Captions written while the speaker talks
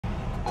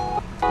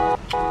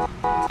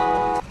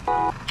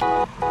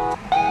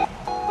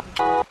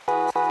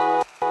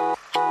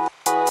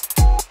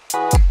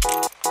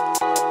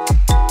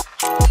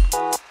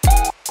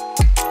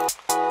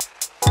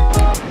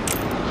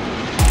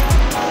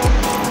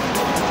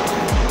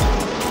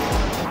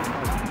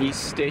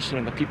east station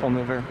of the People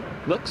Mover.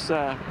 Looks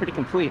pretty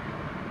complete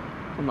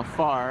from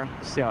afar.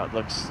 See how it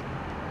looks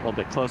a little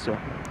bit closer.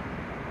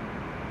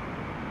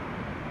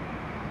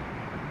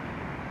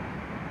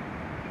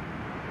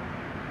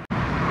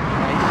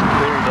 Nice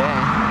clear day.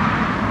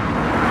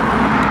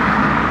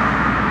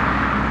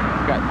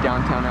 Got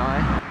downtown LA.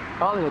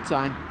 Hollywood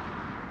sign.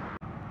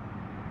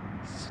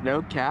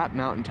 Snow-capped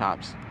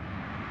mountaintops.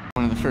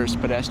 One of the first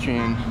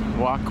pedestrian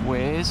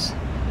walkways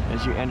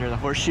as you enter the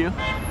horseshoe.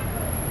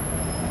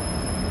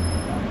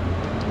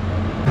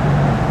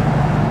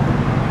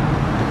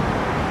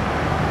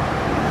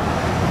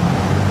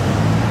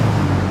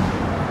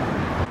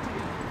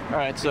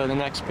 Alright, so the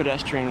next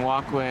pedestrian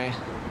walkway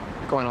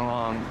going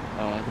along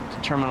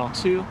to Terminal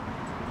 2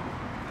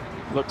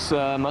 looks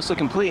mostly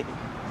complete.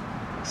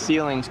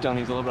 Ceiling still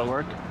needs a little bit of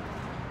work.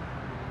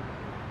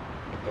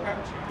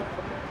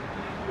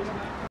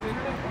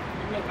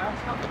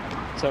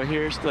 So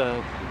here's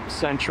the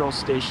central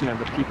station of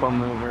the People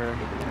Mover,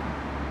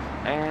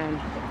 and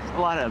there's a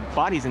lot of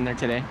bodies in there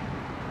today.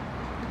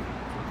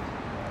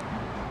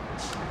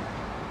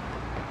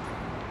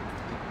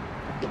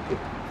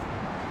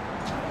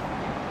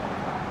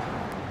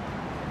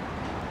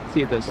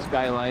 See the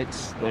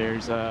skylights,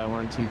 there's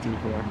 1, 2, 3,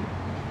 4,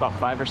 about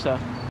 5 or so.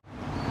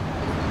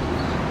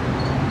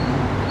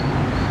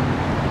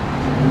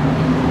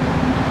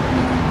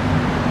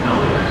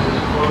 LAX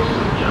is closed to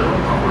the general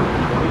public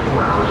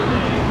 24 hours a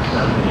day,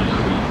 7 days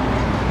a week.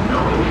 No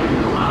entry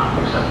is allowed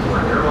except for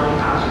airline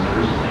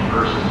passengers and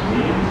persons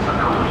needing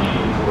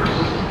accommodation or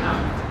assisting them.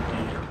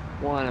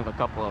 One of a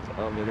couple of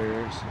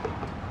elevators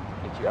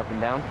get you up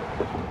and down.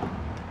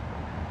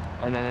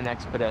 And then the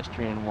next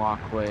pedestrian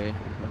walkway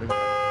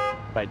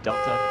by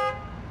Delta.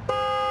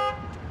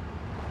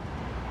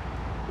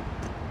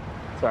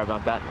 Sorry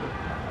about that.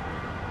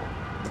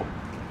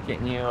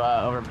 Getting you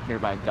over here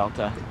by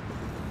Delta.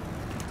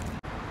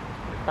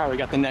 Alright, we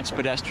got the next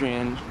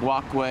pedestrian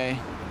walkway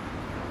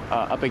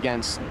up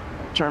against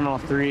Terminal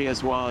 3,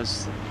 as well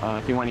as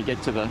if you want to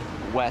get to the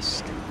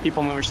west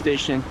People Mover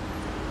station.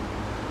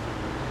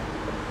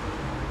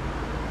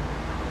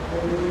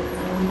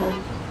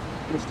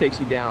 This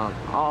takes you down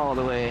all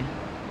the way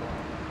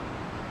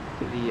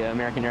to the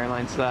American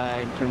Airlines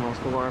side, Terminals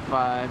 4 or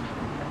 5.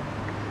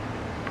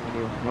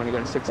 You want to go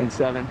to 6 and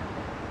 7.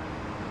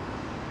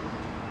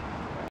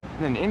 And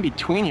then in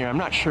between here, I'm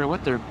not sure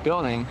what they're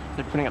building.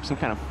 They're putting up some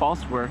kind of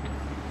false work.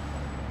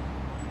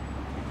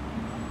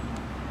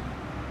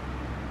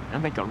 I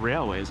don't think a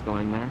railway is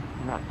going there.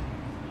 I'm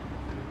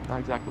not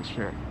exactly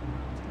sure.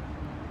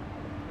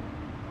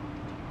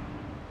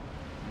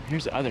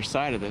 Here's the other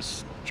side of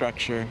this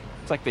structure.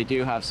 It's like they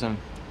do have some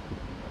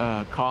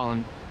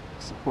column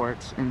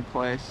supports in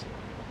place.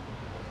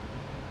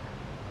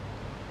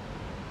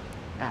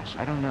 Gosh,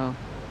 I don't know.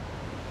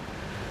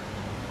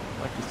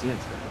 I'd like to see it.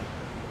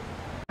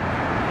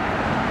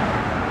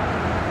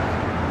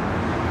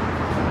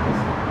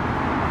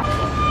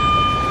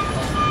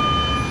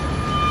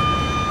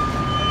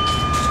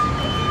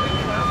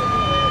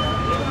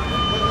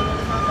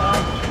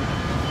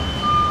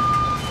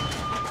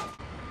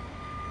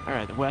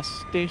 Alright, the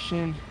west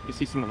station. You can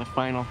see some of the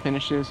final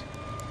finishes.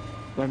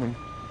 They've been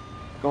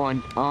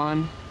going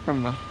on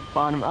from the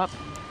bottom up.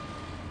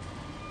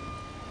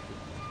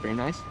 Very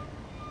nice.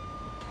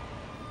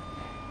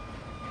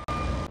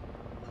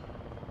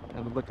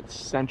 Have a look at the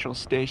central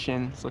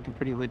station. It's looking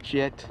pretty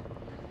legit.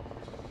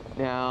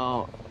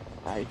 Now,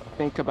 I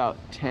think about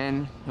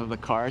 10 of the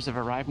cars have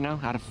arrived now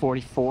out of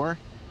 44,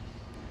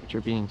 which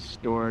are being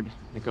stored,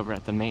 I think, over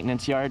at the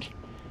maintenance yard.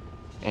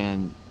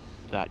 And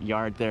that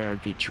yard there,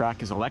 the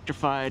track is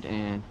electrified,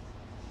 and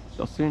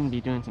they'll soon be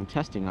doing some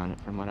testing on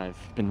it from what I've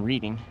been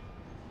reading.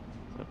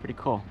 So pretty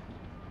cool.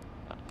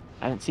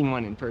 I haven't seen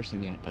one in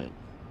person yet, but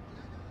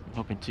I'm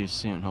hoping to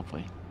soon,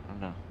 hopefully. I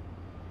don't know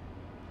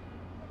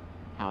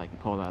how I can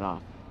pull that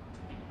off.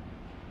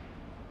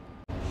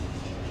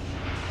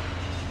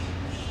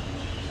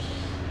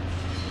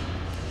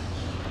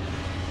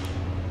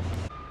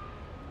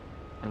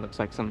 It looks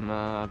like some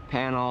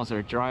panels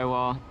or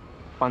drywall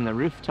on the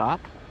rooftop.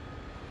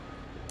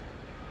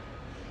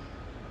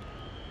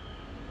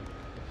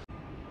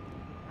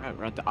 Alright,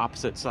 we're at the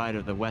opposite side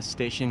of the west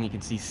station. You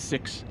can see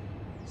 6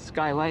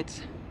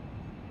 skylights.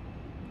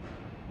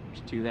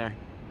 There's 2 there.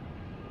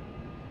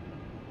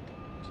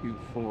 2,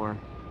 4,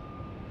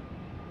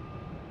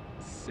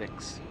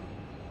 6.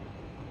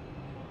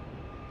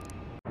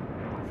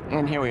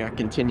 And here we are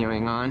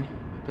continuing on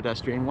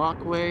pedestrian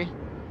walkway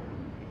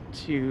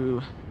to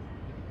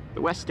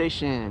the west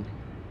station.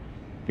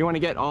 If you want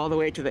to get all the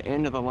way to the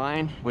end of the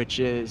line, which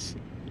is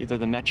either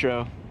the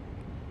Metro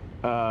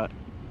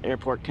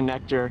airport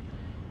connector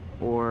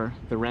or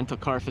the rental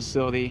car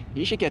facility,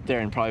 you should get there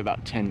in probably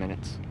about 10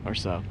 minutes or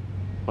so,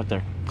 what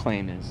their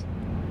claim is.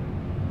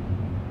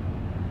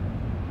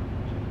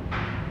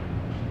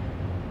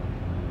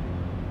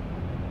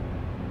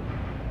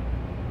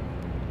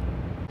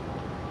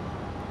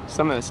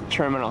 Some of this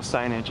terminal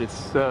signage is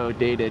so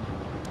dated.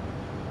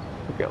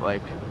 Look at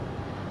like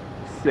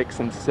 6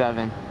 and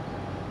 7.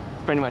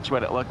 pretty much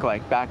what it looked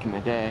like back in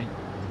the day.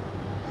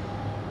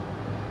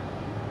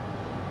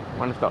 I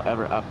wonder if they'll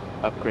ever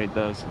upgrade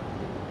those.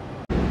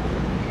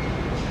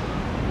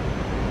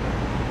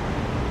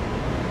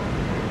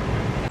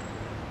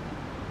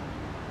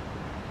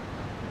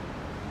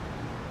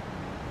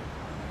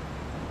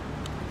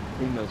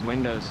 Clean those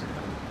windows.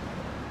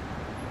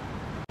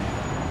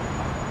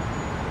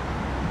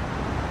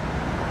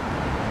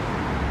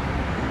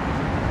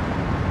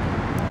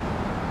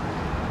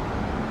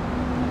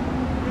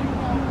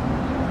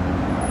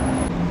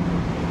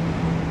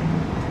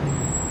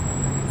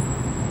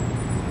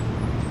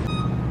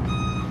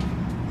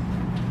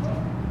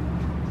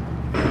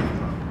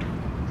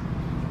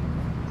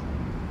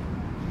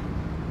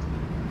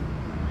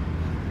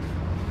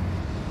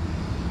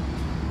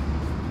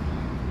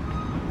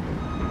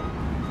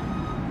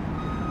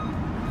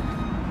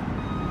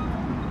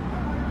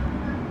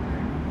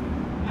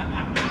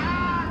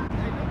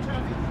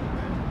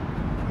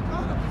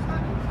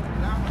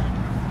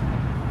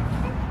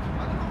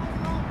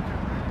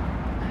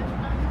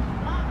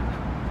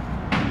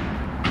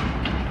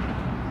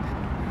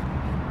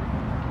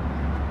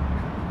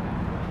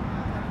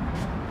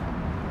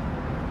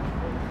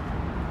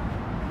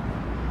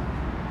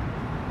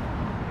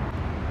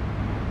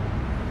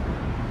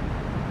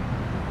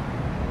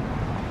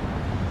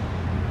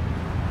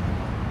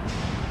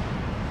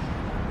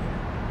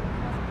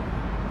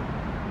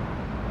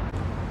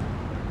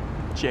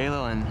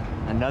 J-Lo in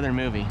another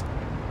movie.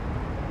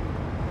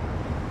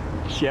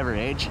 Did she ever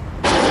age?